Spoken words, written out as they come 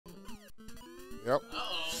Yep.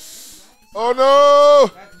 Oh, no.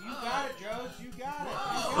 You got it, Joez. You got it.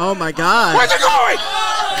 Oh, my God. Where's it going?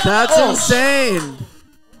 That's insane.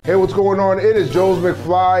 Hey, what's going on? It is Joez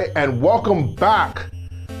McFly, and welcome back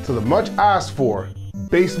to the much asked for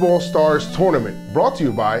Baseball Stars Tournament, brought to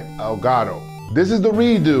you by Elgato. This is the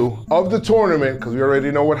redo of the tournament because we already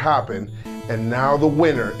know what happened, and now the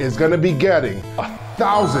winner is going to be getting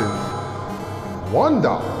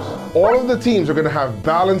 $1,001. All of the teams are going to have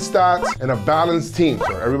balanced stats and a balanced team,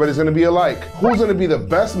 so everybody's going to be alike. Who's going to be the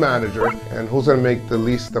best manager and who's going to make the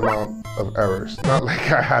least amount of errors? Not like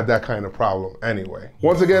I had that kind of problem anyway.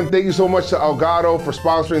 Once again, thank you so much to Elgato for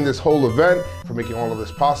sponsoring this whole event, for making all of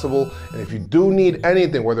this possible. And if you do need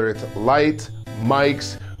anything, whether it's light,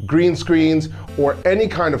 mics, green screens, or any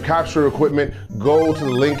kind of capture equipment, go to the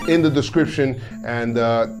link in the description and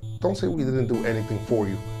don't say we didn't do anything for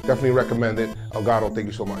you. Definitely recommend it. Elgato, thank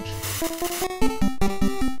you so much.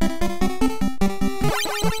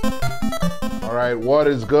 All right, what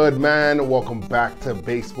is good, man? Welcome back to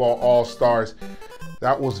Baseball All-Stars.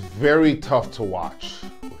 That was very tough to watch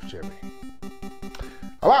with Jimmy.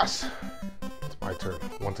 Alas, it's my turn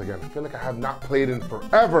once again. I feel like I have not played in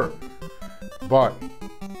forever, but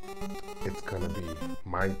it's gonna be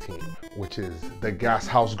my team, which is the Gas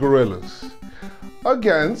House Gorillas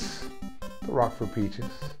against the Rockford Peaches.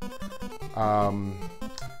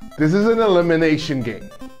 This is an elimination game.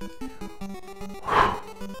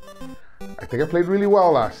 I think I played really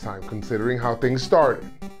well last time, considering how things started.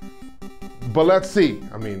 But let's see.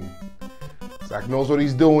 I mean, Zack knows what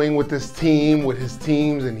he's doing with this team, with his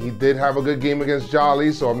teams, and he did have a good game against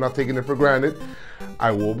Jolly, so I'm not taking it for granted.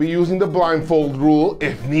 I will be using the blindfold rule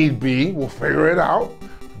if need be. We'll figure it out.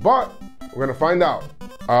 But we're gonna find out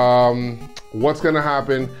what's gonna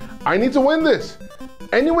happen. I need to win this.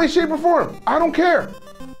 Any way, shape, or form. I don't care.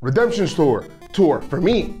 Redemption tour for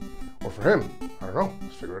me or for him. I don't know.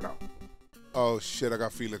 Let's figure it out. Oh shit, I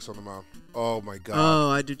got Felix on the mound. Oh my God. Oh,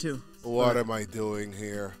 I do too. What am I doing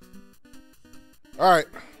here? All right.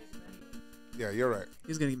 Yeah, you're right.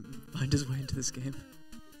 He's gonna find his way into this game.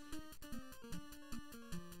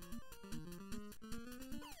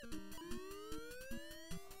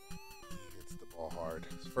 He hits the ball hard.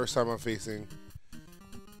 It's the first time I'm facing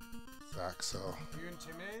Zack, so. You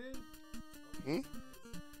intimidated?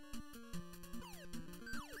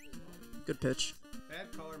 Good pitch.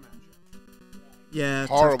 Bad color matchup. Yeah,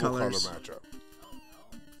 Horrible tough color colors. matchup.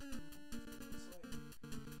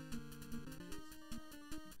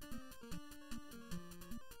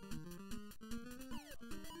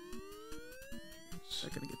 Is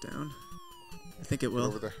that gonna get down? I think it Get will.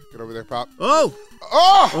 over there. Get over there, Pop. Oh!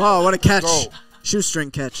 Oh! Oh, what a catch. Go.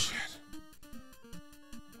 Shoestring catch.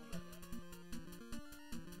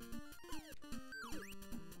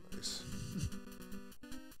 Nice.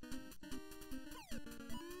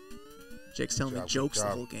 Jake's telling me Good jokes the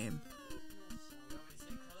job. whole game.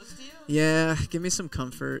 Yeah, give me some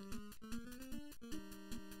comfort.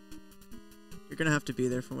 You're gonna have to be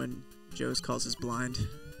there for when Joez calls his blind.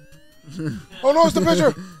 Oh no, it's the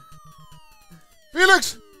pitcher!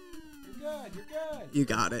 Felix! You're good. You're good. You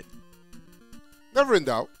got it. Never in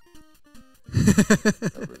doubt.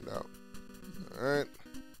 Never in doubt. All right.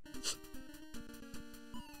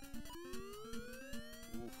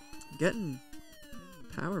 Getting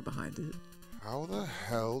power behind it. How the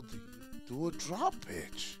hell do you do a drop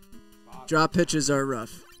pitch? Drop pitches are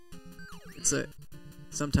rough.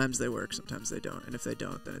 Sometimes they work, sometimes they don't. And if they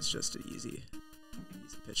don't, then it's just an easy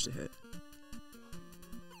pitch to hit.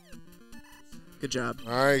 Good job.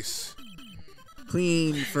 Nice.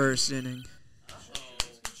 Clean first inning.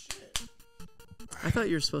 I thought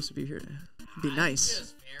you were supposed to be here to be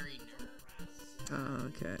nice. Oh,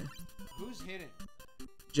 okay. Who's hitting?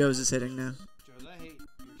 Joez is hitting now. Joez, I hate your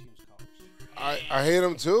team's colors. I hate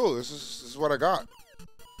him too. This is what I got.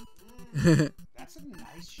 That's a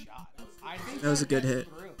nice shot. I think That was a good hit.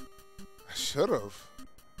 through. I should have.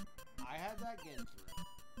 I had that game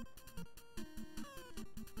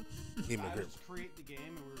through. He I McGriff. just create the game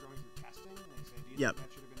and we were going through testing and they said, do you Yep. think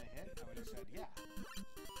that should have been a hit? I would have said, yeah.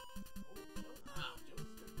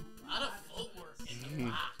 A lot of footwork in the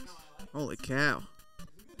box. Holy cow.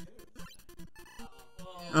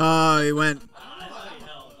 Oh, he went.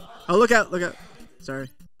 Oh, look out, look out. Sorry.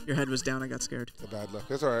 Your head was down. I got scared. It's a bad luck.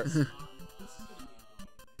 That's all right.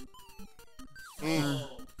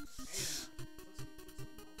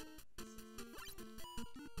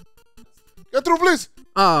 Get through, please.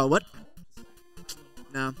 Oh, what?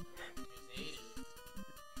 No.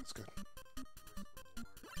 That's good.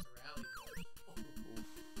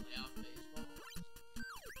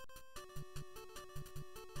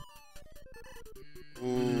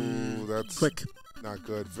 that's Quick. not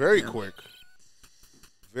good. Very Yeah. quick.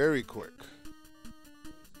 Very quick.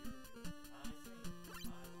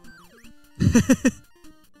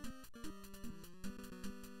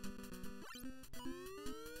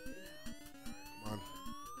 Come on.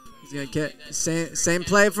 He's gonna get same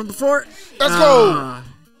play from before. Let's go. Ah,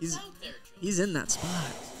 he's in that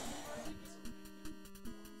spot.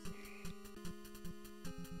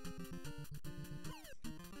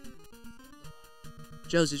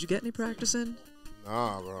 Joez, did you get any practice in?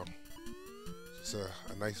 Nah, bro. Just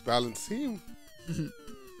a nice balanced team.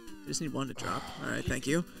 Just need one to drop. All right, thank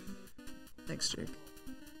you. Thanks, Jake.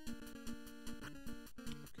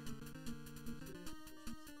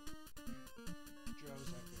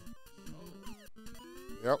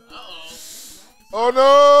 Yep. Oh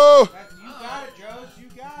no! You got it, Joez. You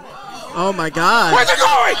got it. Oh my God. Where's it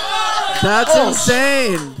going? That's Oh.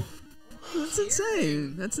 insane. That's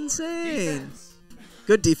insane. That's insane.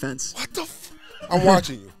 Good defense. What the f? I'm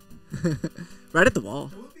watching you. Right at the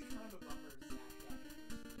wall.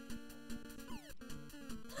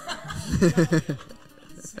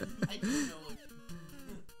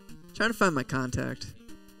 Trying to find my contact.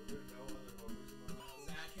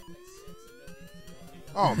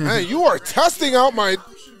 Oh man, you are testing out my.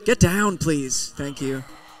 Get down, please. Thank you.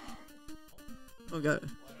 Oh God.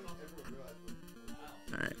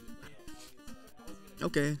 All right.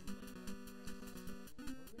 Okay.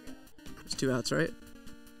 There's 2 outs, right?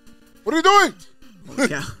 What are you doing? Holy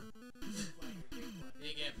cow. Joez,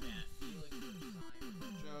 he's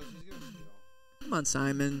gonna steal. Come on,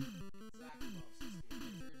 Simon.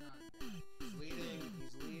 He's leading.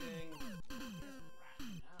 He's leading.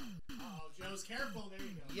 Oh, Joe's careful. There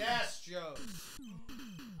you go. Yes, Joez.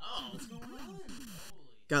 Oh, what's going on?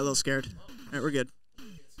 Got a little scared. All right, we're good.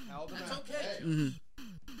 Held him That's out. okay. Mm-hmm.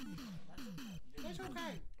 It's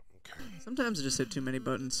okay. Sometimes I just hit too many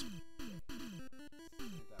buttons.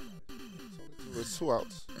 It's 2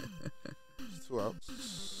 outs. It's 2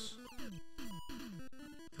 outs.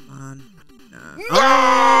 Come on. Nah. No!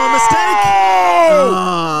 Oh, mistake! Oh,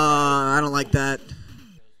 I don't like that.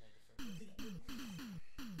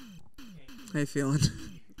 How you feeling?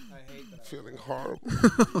 I hate that. Feeling horrible.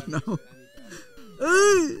 Oh, no.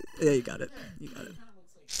 Yeah, you got it. You got it.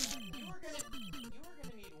 You were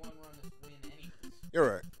gonna need 1 run to win anyways. You're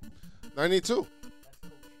right. 92.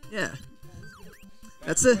 Yeah.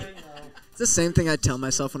 That's it. It's the same thing I tell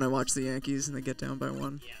myself when I watch the Yankees and they get down by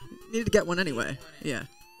 1. You needed to get one anyway. Yeah.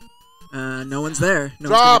 No one's there. No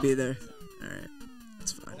one's Drop. gonna be there. All right.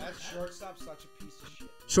 That's fine. That shortstop's such a piece of shit.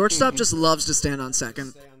 Shortstop just loves to stand on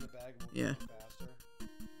second. Stay on the bag. Yeah. Faster.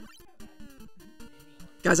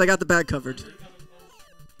 Guys, I got the bag covered. Joez,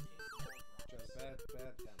 bad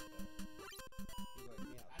tempo. You let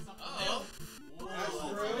me out. Oh. That's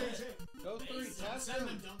through. Go 3. Test him.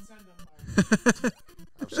 Don't send them.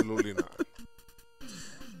 Absolutely not.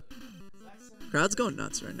 Crowd's going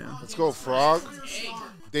nuts right now. Let's go, Frog.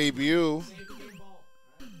 Debut.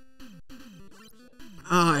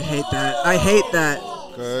 Oh, I hate that. I hate that.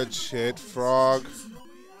 Good shit, Frog.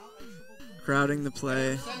 Crowding the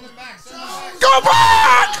play. Send him back. Send him back. Go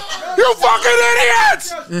back! You fucking idiots!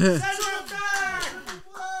 Send him back.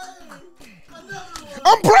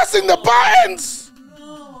 I'm pressing the buttons!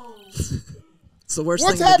 It's the worst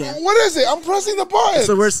What's thing in the happening? game. What is it? I'm pressing the buttons. It's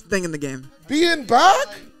the worst thing in the game. Being back?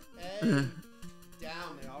 Down. They all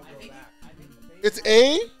go back. It's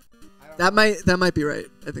A? That might be right.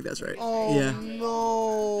 I think that's right. Oh, Yeah.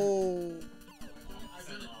 no.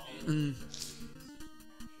 Mm.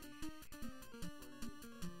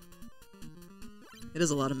 It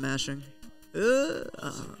is a lot of mashing.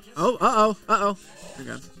 Uh-oh. Hang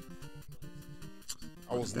on.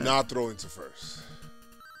 I was not throwing to first.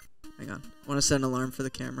 Hang on. I want to set an alarm for the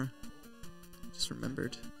camera. Just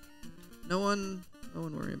remembered. No one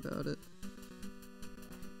worry about it.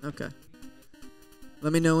 Okay.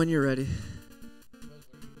 Let me know when you're ready.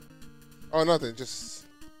 Oh, nothing. Just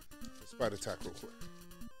spider attack real quick.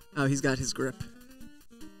 Oh, he's got his grip.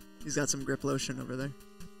 He's got some grip lotion over there.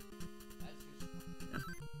 Yeah.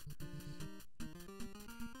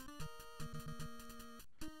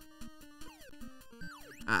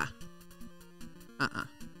 Ah. Uh-uh.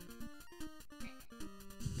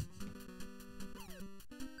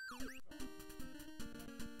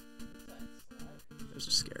 Those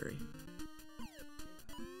are scary.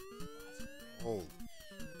 Oh.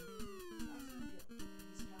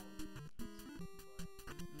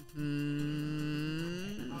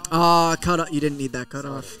 Oh, cut off. You didn't need that cut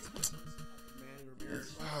off. Manny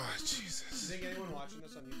Ramirez. Oh, You Jesus. think anyone watching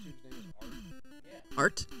this on YouTube's name is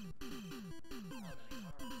Art?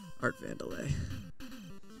 Art? Art Vandalay.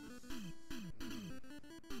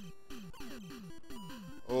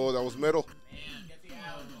 Oh, that was middle. Man, get the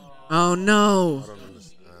out. Oh no. I don't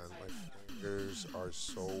understand. My fingers are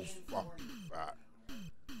so fucking fat.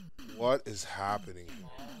 What is happening?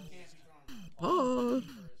 Oh.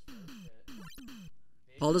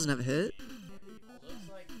 Paul doesn't have a hit.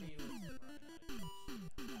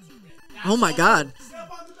 Oh my god.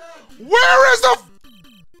 Where is the?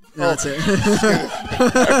 No, that's it.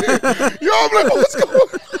 Yo, I'm like, what's going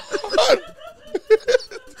on?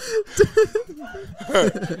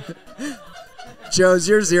 Joe's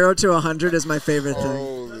your 0 to 100 is my favorite thing.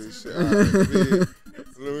 Holy shit! All right,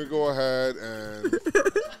 let me go ahead and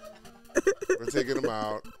we're taking him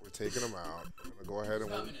out. We're taking him out. I'm gonna go ahead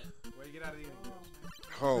and. Way to get out of the inning.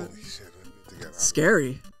 Holy shit! I need to get out.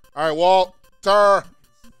 Scary. All right, Walter.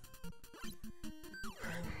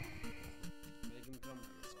 Make him come.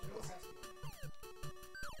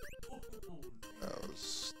 That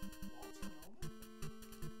was-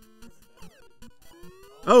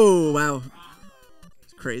 Oh, wow.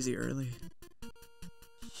 It's crazy early.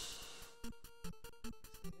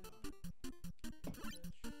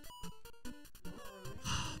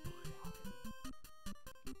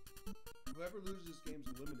 Whoever loses this game's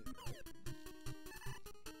eliminated, right?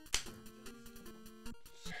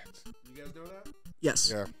 You guys know that?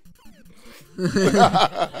 Yes. Yeah.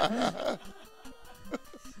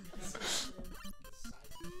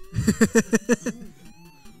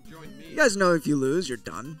 Join me. You guys know if you lose, you're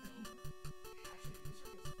done.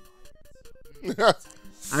 I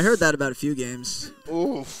heard that about a few games.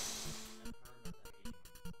 Oof.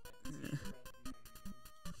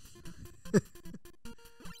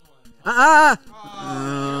 Ah!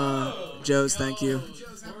 Joe's, thank you. Don't be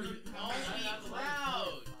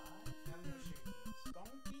proud.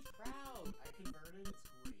 Don't be proud. I converted. It's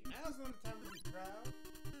great. Now's not the time to be proud.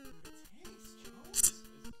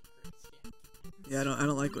 Yeah, I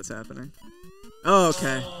don't like what's happening. Oh,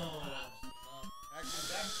 okay. Actually,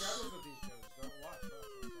 Zack struggles with these shows. Don't watch.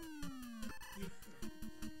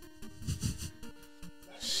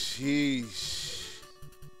 Sheesh.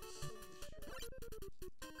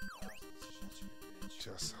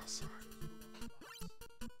 Just outside.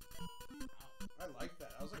 I like that.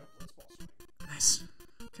 That was like a blitzball swing. Nice.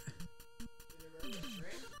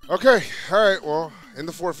 Okay. All right. Well, in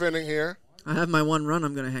the fourth inning here. I have my one run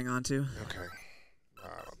I'm going to hang on to. Okay. I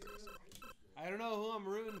don't think so. I don't know who I'm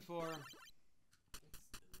rooting for.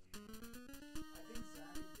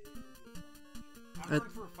 I'm rooting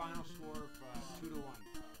for a final score of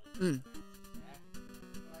 2-1.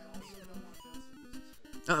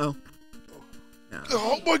 Uh-oh. No.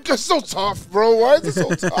 Oh my god, so tough, bro. Why is it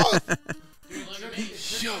so tough? Dude,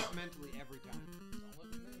 Jake's tough mentally every time.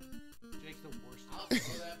 Jake's the worst. I'll throw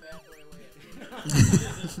that bad boy away.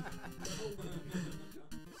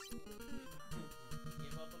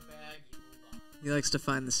 Give up a bag, you move on. He likes to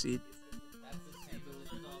find the seed. That's the same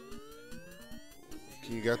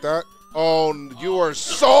Can you get that? Oh, you are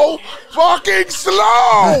so fucking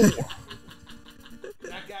slow.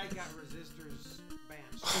 That guy got resistors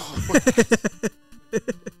banned.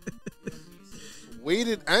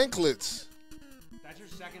 Weighted anklets. That's your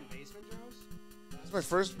second baseman, Joez? That's my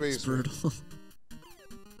first baseman. Brutal.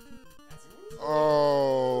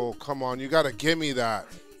 Oh, come on. You got to give me that.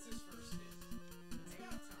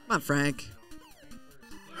 Come on, Frank.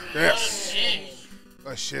 Yes.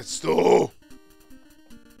 A shit stool.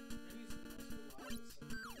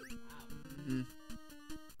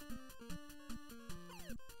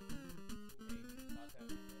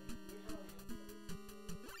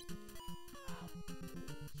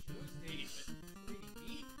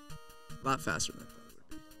 A lot faster than I thought it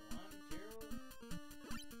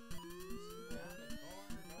would be.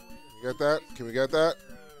 You got that? Can we get that?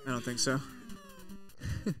 I don't think so.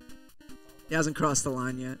 He hasn't crossed the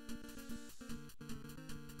line yet.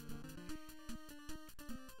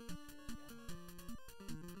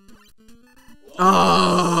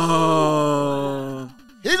 Oh!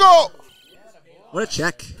 Here you go. What a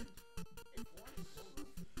check.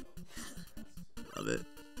 Love it.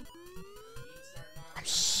 I'm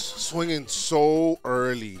swinging so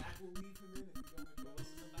early.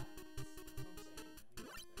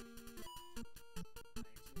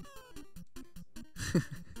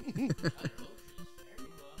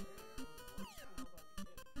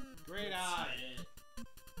 Great eye.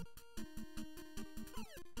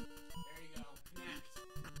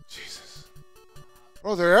 Jesus.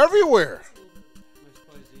 Oh, they're everywhere. Nice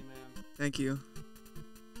play, Z-Man. Thank you.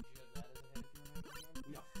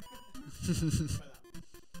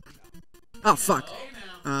 Oh, fuck.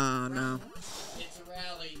 No. It's a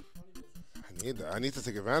rally. I need that. I need to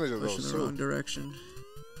take advantage of Push in those the wrong too. direction.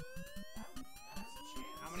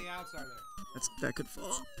 How many outs outside there. That could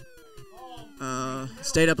fall.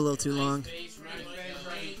 Stayed up a little too long.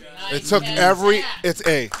 It took every. It's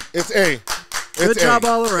A. It's A. Good It's job A.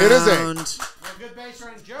 all around. It is A. No good base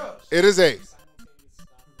running Joez. It is A.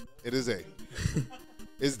 It is A.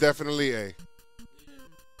 It's definitely A.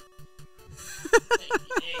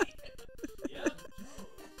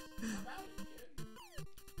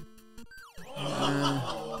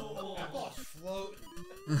 That ball's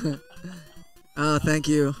floating. Oh, thank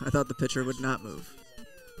you. I thought the pitcher would not move.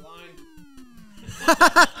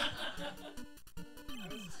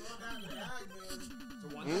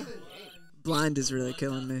 Blind. Blind is really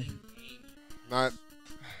killing me. Not.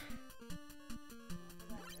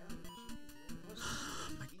 Oh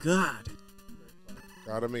my god.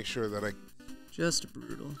 Gotta make sure that I. Just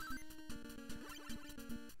brutal.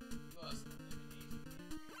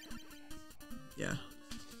 Yeah.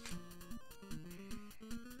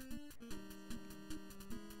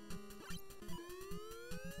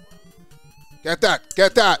 Get that.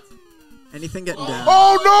 Get that. Anything getting down.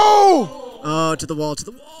 Oh Oh, to the wall, to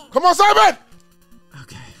the wall. no! Come on, Simon!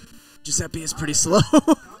 Okay. Giuseppe is pretty slow.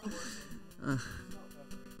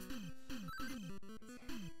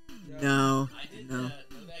 No. No.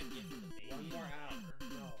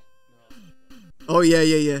 Oh, yeah.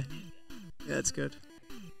 Yeah, that's good.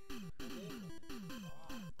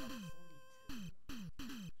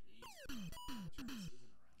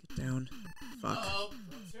 Get down. Fuck.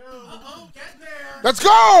 Uh-oh, get there! Let's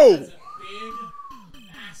go! Big,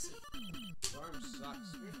 massive. Farm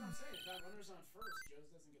sucks.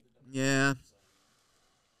 Yeah.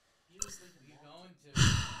 He was thinking of going to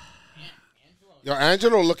Angelo. Yo,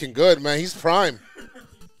 Angelo looking good, man. He's prime.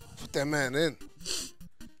 Put that man in.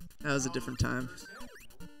 That was a different time.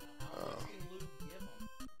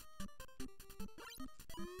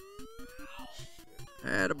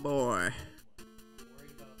 Attaboy.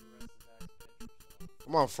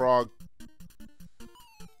 Come on, Frog.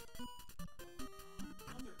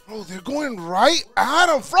 Bro, they're going right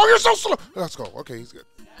at him. Frog, you're so slow. Let's go. Okay, he's good.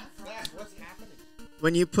 What's happening?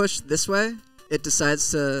 When you push this way, it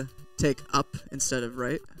decides to take up instead of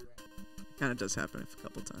right. It kind of does happen a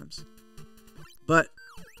couple times. But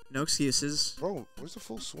no excuses. Bro, where's the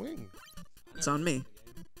full swing? It's on me.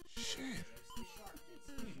 Shit.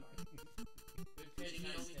 Good pitch,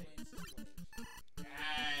 nice take.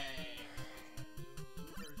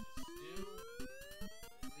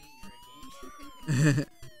 Hey.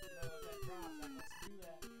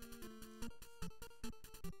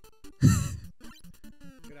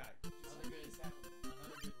 Good eye.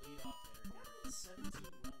 Another good lead off hitter. 17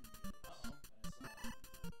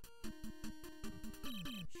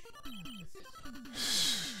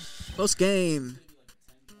 runs. Close game.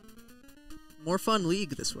 More fun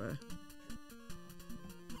league this way.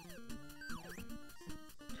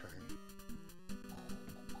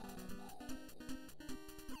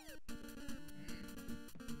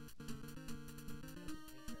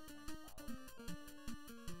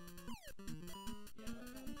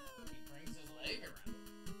 He brings his leg around.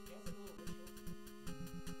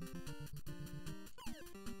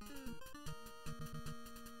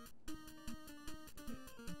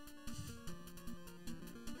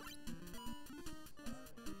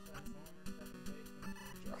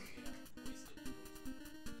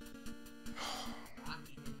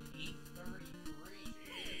 Rocky hit 833.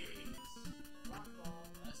 Jeez. Rock ball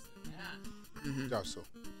less than that. Mm-hmm. Yeah, so.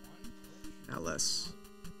 Not less.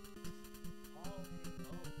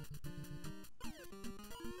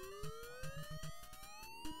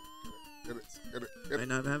 Get it. Get it. Get Might it.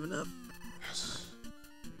 not have enough. Yes.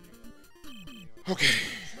 Okay.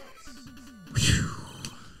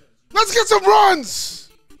 Let's get some runs!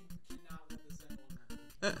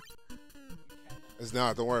 It's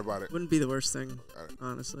not. Don't worry about it. Wouldn't be the worst thing, Got it.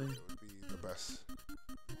 honestly. It would be the best.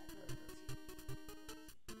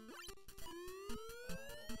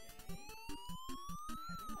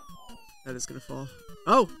 That is gonna fall.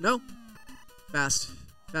 Oh, no! Fast.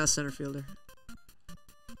 Fast center fielder.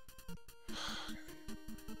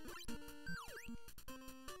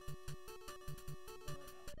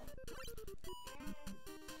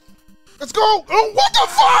 Let's go! Oh, what the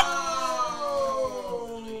fuck?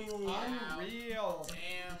 Unreal.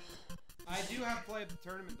 Damn. I do have played the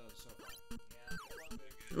tournament though so far.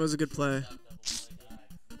 It was a good play.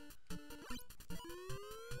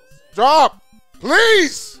 Drop!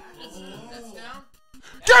 Please! That's down.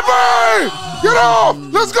 Get me! Get up!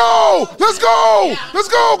 Let's go! Let's go! Let's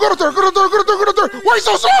go! Go to third! Go to third! Go to third! Go to third! Why you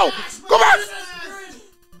so slow? Go back!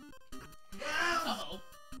 Uh-oh.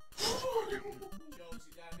 Joez,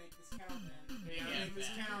 you gotta make this count, man. You gotta make this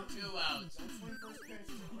count. 2 outs. Don't swing first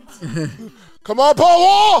pitch. Come on, Paul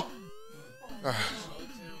Wall!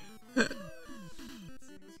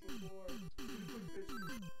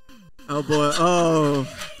 Oh boy. Oh.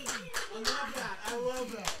 I love that. I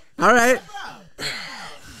love that. All right.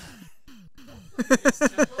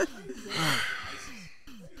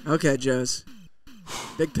 Okay, Joez.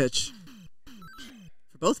 Big pitch.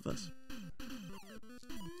 For both of us.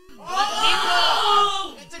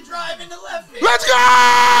 Oh! It's a drive into left field. Let's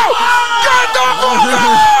go! Get the fuck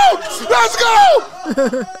out! Let's go!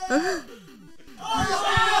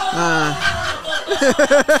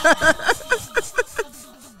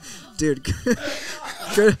 Dude,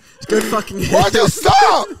 good fucking hit. Why'd you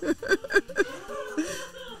stop?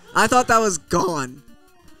 I thought that was gone.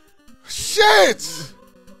 Shit!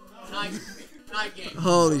 Night game.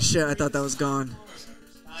 Holy shit, I thought that was gone.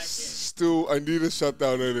 Stu, I need a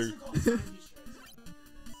shutdown inning.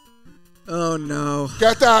 Oh no.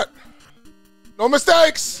 Get that. No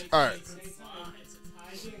mistakes. All right.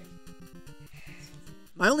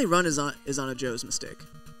 My only run is on a Joe's mistake.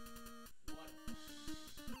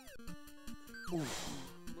 Well,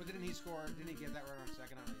 didn't he score? Didn't he get that run on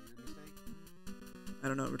second on your mistake? I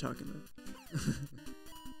don't know what we're talking about.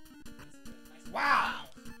 Wow!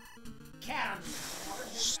 Cat on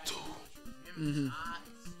Stu. Mm-hmm.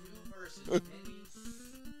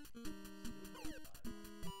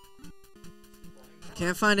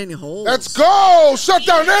 Can't find any holes. Let's go.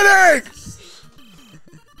 Shutdown inning.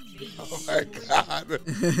 Oh my God.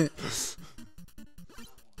 Let's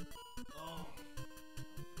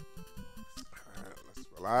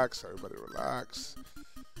relax. Everybody relax.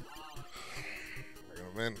 We're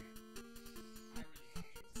gonna win.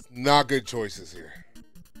 Not good choices here.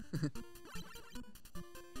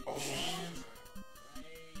 Oh.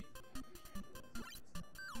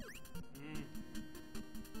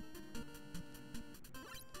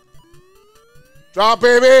 Drop,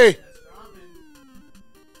 baby.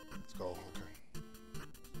 Let's go. Okay.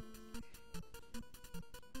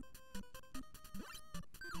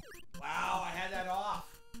 Wow, I had that off.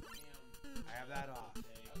 I have that off.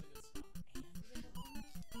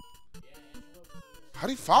 How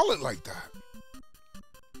do you foul it like that?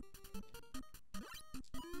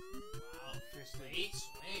 Wait,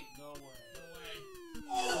 swing. No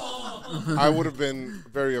way. I would have been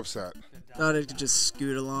very upset. Thought it could just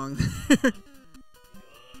scoot along.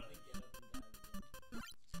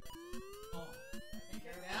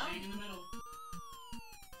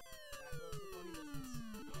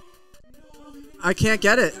 I can't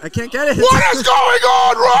get it. I can't get it. What is going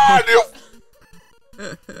on, Ron? You.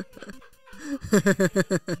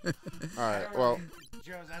 All right. Well,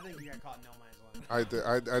 Joez, I think you got caught in no man's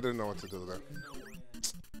land. I didn't know what to do there.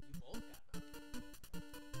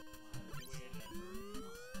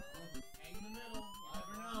 Hang in the middle.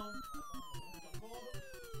 Never know.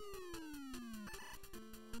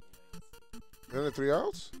 Isn't it 3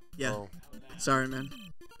 outs? Yeah. Oh. Sorry, man.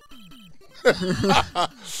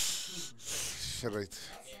 Shit, right.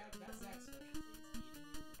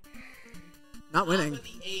 Not winning. Top of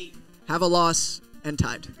the 8th. Have a loss and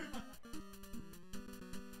tied.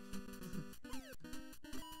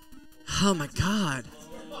 Oh my God.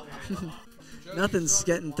 Nothing's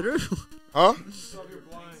getting through. Huh? So you're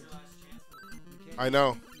blind. I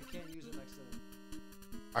know. You can't use it next to them.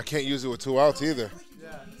 I can't use it with 2 outs either.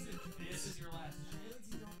 Yeah. This is your last chance.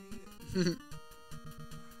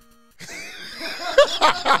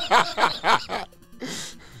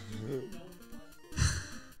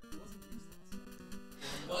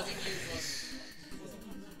 Wasn't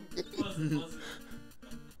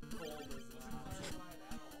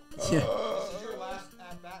Yeah. This is your last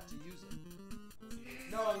at bat to use it.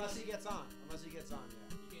 No, unless he gets on. Unless he gets on,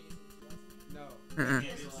 yeah. No. Uh-uh.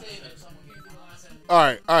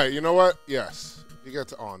 All right. You know what? Yes. If you get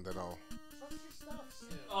to on, then I'll.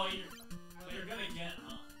 Oh, you're gonna get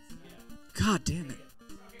on. God damn it.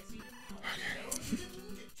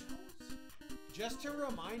 Just to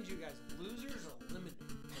remind you guys, losers are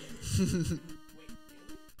limited.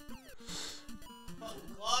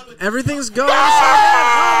 Everything's going so good.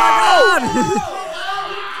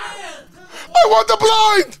 Oh my I want the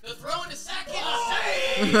blind. The throw into second. God.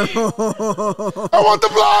 I want the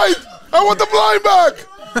blind. I want the blind back.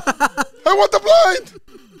 I want the blind.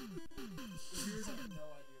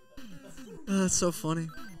 That's so funny.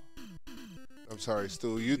 I'm sorry,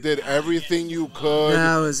 Stu. You did everything you could.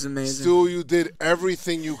 That was amazing. Stu, you did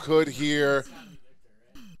everything you could here.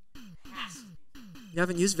 You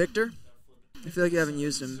haven't used Victor? I feel like you haven't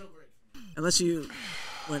used him. Unless you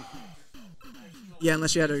went... Yeah,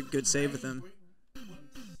 unless you had a good save with him.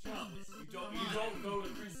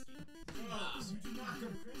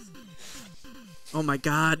 Oh my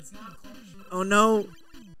God. Oh no.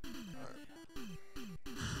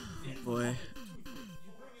 Boy.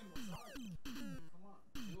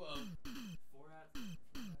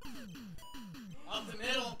 Up the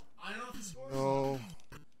middle. I don't know if he scores. No.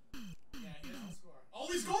 Yeah, he doesn't score. Oh,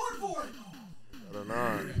 he's going for it! I don't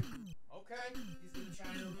know. Okay. He's gonna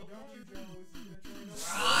try to don't you, Joez. He's gonna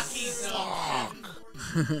try to Rocky zone.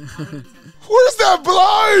 Where's that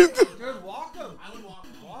blind? Dude, walk him. I would walk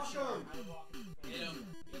him. Walk him. I would walk him. Hit him.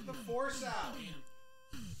 Get the force out.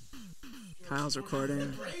 Kyle's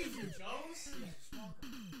recording. Brave you, Joez. Come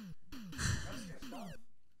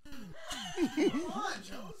on, Joez. Let's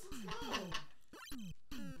go.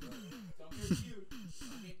 Don't get cute.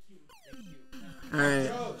 Don't get cute. Get cute. All right.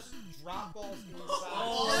 Joez, drop balls inside.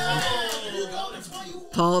 Oh,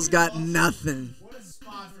 Paul's got nothing. what a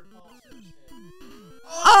spot for Paul's first hit.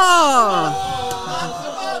 Oh!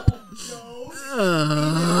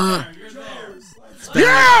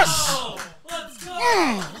 Yes! Let's go.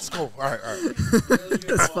 Let's go. All right.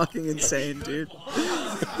 That's fucking insane, dude.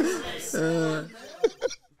 And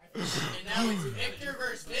now it's Victor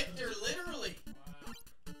versus Victor, literally.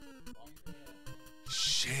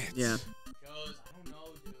 Shit. Yeah. Joez, I don't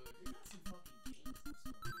know, dude.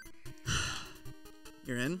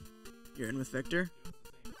 You're in? You're in with Victor?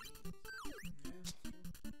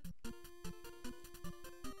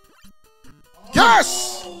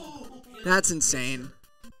 Yes! That's insane.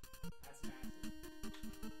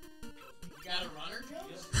 You got a runner,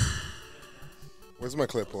 Joez? Where's my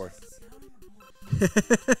clipboard?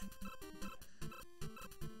 The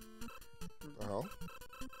hell?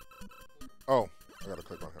 Oh, I gotta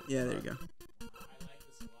click on him. Yeah, there you go.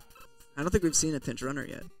 I don't think we've seen a pinch runner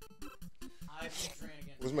yet. I think ran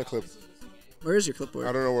again. Where's my clip? Where is your clipboard?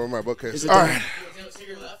 I don't know where my book is. Is it All down? right. To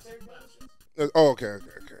your left there, Joez? Oh, okay.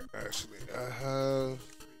 Actually, I have.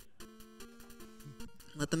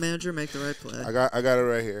 Let the manager make the right play. I got it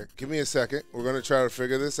right here. Give me a second. We're gonna try to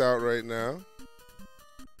figure this out right now.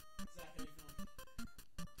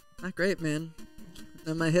 Not great, man.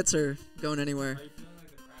 None of my hits are going anywhere.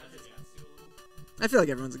 I feel like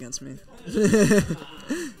everyone's against me.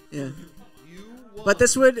 Yeah. But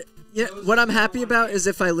this would, yeah. What I'm happy about is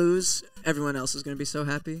if I lose, everyone else is gonna be so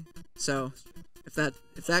happy. So, if that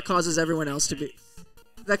causes everyone else to be,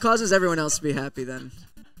 happy, then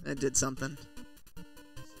I did something.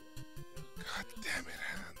 God damn it,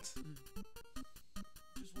 Hans.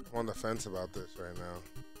 I'm on the fence about this right now.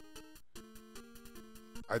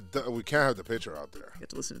 We can't have the picture out there. Get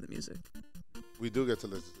to listen to the music. We do get to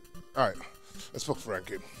listen. All right, let's book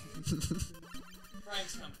Frankie.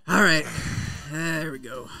 Frank's coming. All right, there we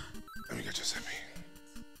go. Let me get Giuseppe.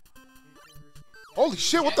 Holy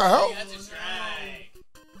shit! What the hell? That's a strike.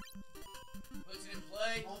 Puts it in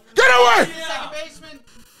play. Get away! Second baseman.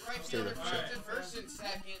 Right Stay there. fielder puts it first and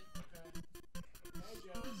second. Hey,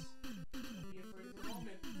 Joez. Don't be afraid of the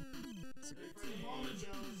moment. Don't be afraid of the moment,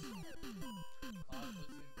 Joez. Clock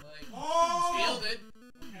puts it in play. Oh! Fielded.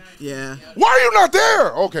 Yeah. Why are you not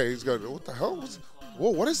there? Okay, he's good. What the hell? Whoa!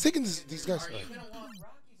 What is taking these guys? Are you gonna walk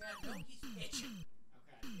Rocky's at? No, he's pitching.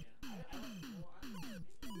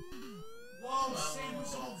 Whoa, same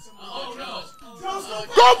results. Oh, Joez.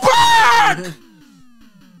 Joez, Go back!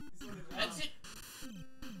 That's it.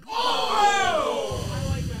 Oh! I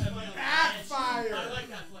like that play. Backfire. I like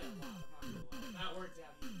that play a lot. That worked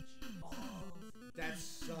out. That's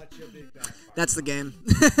such a big backfire. That's the game.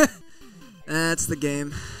 That's the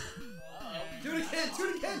game. Do it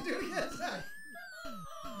again, Zack.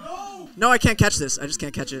 No! No, I can't catch this. I just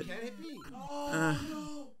can't catch it. Can't hit me. Uh,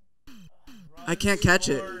 I can't catch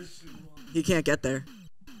it. He can't get there.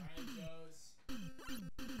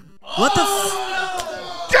 What the?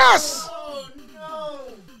 Yes! Oh no!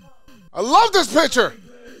 I love this picture.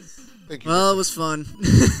 Thank you. Well, it was fun.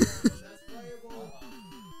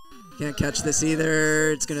 Can't catch this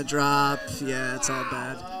either. It's gonna drop. Yeah, it's all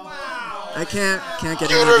bad. I can't get Get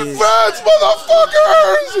any of in these. fence,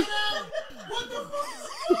 motherfuckers!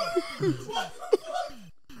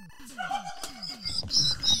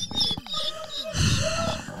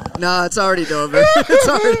 No, it's already over. It's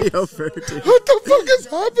already over, dude. What the fuck is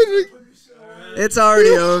happening? It's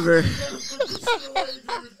already over.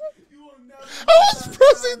 I was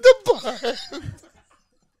pressing the button.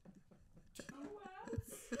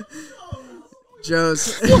 Joez.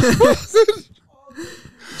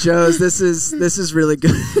 Joez, this is really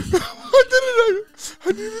good.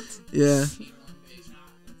 I did it. Yeah.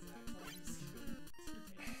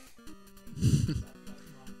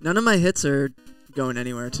 None of my hits are going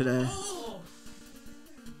anywhere today.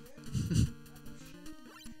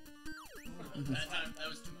 That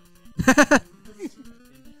was too much.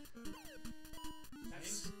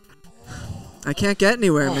 I can't get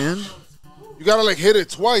anywhere, man. You gotta like hit it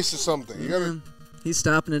twice or something. You gotta. He's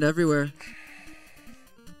stopping it everywhere.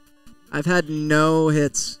 I've had no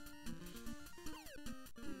hits.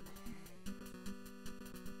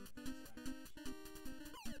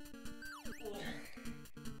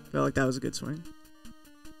 Felt like that was a good swing.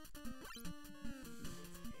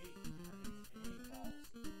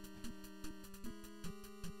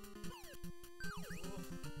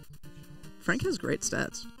 Frank has great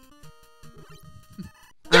stats.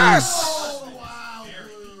 Yes!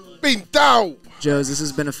 Pintao! Joez, this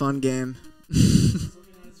has been a fun game.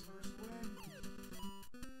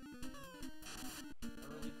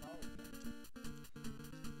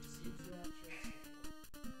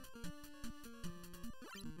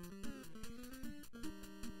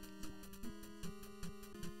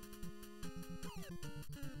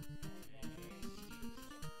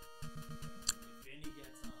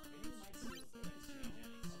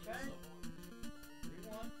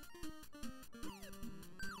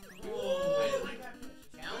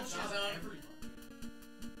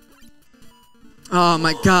 Oh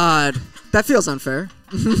my god. That feels unfair.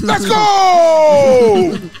 Let's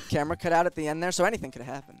go! Camera cut out at the end there, so anything could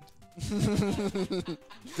have happened.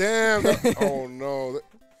 Damn. Oh no.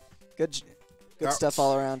 Good stuff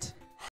all around.